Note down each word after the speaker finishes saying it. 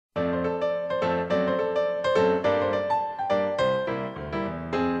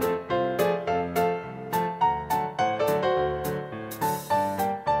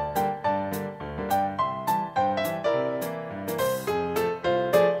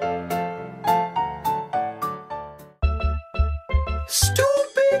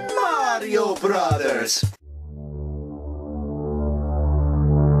Stupid Mario Brothers.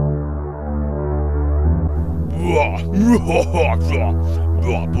 You're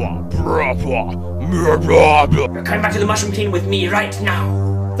coming back to the Mushroom Kingdom with me right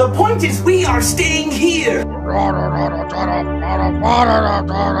now. The point is, we are staying here.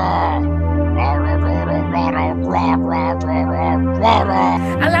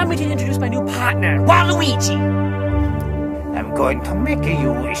 Allow me to introduce my new partner, Waluigi. I'm going to make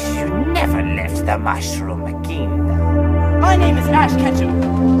you wish you never left the Mushroom Kingdom. My name is Ash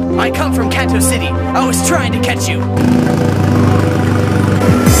Ketchum. I come from Kanto City. I was trying to catch you.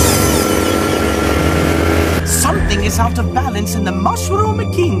 Something is out of balance in the Mushroom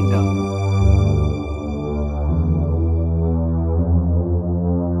Kingdom.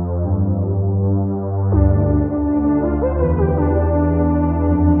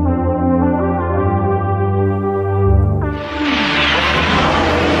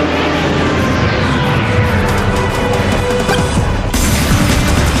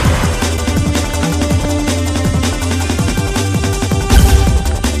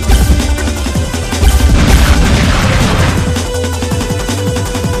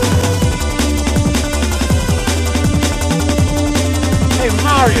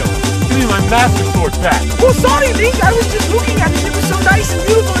 Mario, give me my Master Sword back. Well, sorry, Link. I was just looking at it. It was so nice and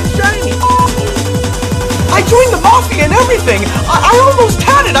beautiful and shiny. I joined the Mafia and everything. I almost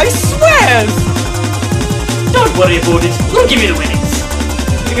had it, I swear. Don't worry about it. We'll give you the winnings.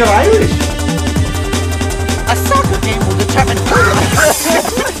 You're Irish. A soccer game will determine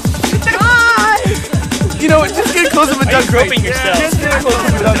You know what? Just get close up and done groping yourself. Just get close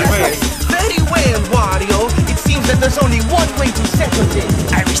up and done Very well, Wario. It seems that there's only one way to settle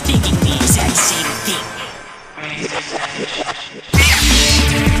this. I was thinking the exact same thing.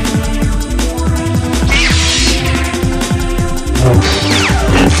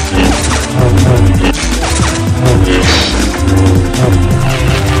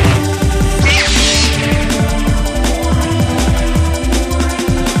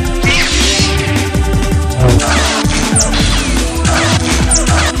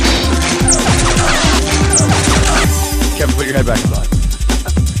 Kevin, put your head back on.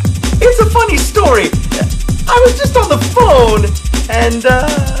 It's a funny story. I was just on the phone, and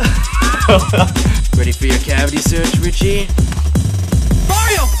Ready for your cavity search, Richie?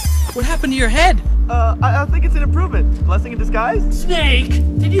 Mario! What happened to your head? I think it's an improvement. Blessing in disguise? Snake,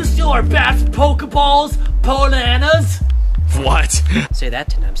 did you steal our best Pokeballs, Polanas? What? Say that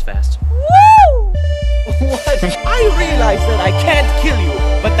 10 times fast. Woo! What? I realize that I can't kill you,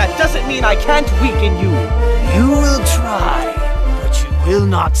 but that doesn't mean I can't weaken you. You will try, but you will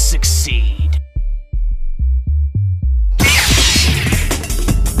not succeed.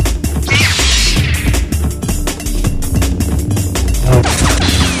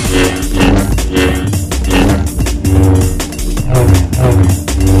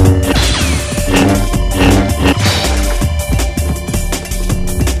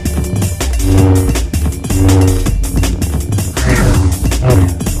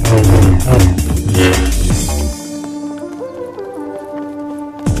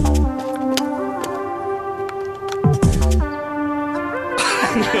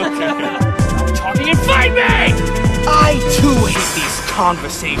 Talking and fight me! I too hate these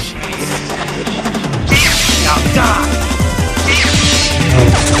conversations. Now die!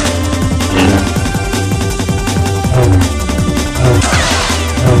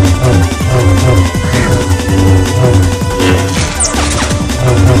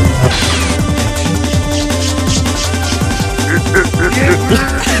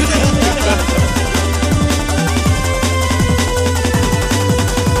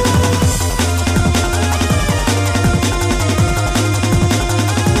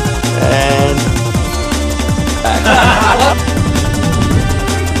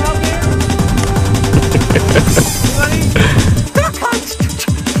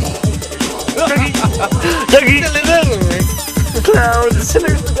 Dougie!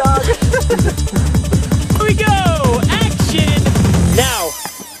 There's the dog.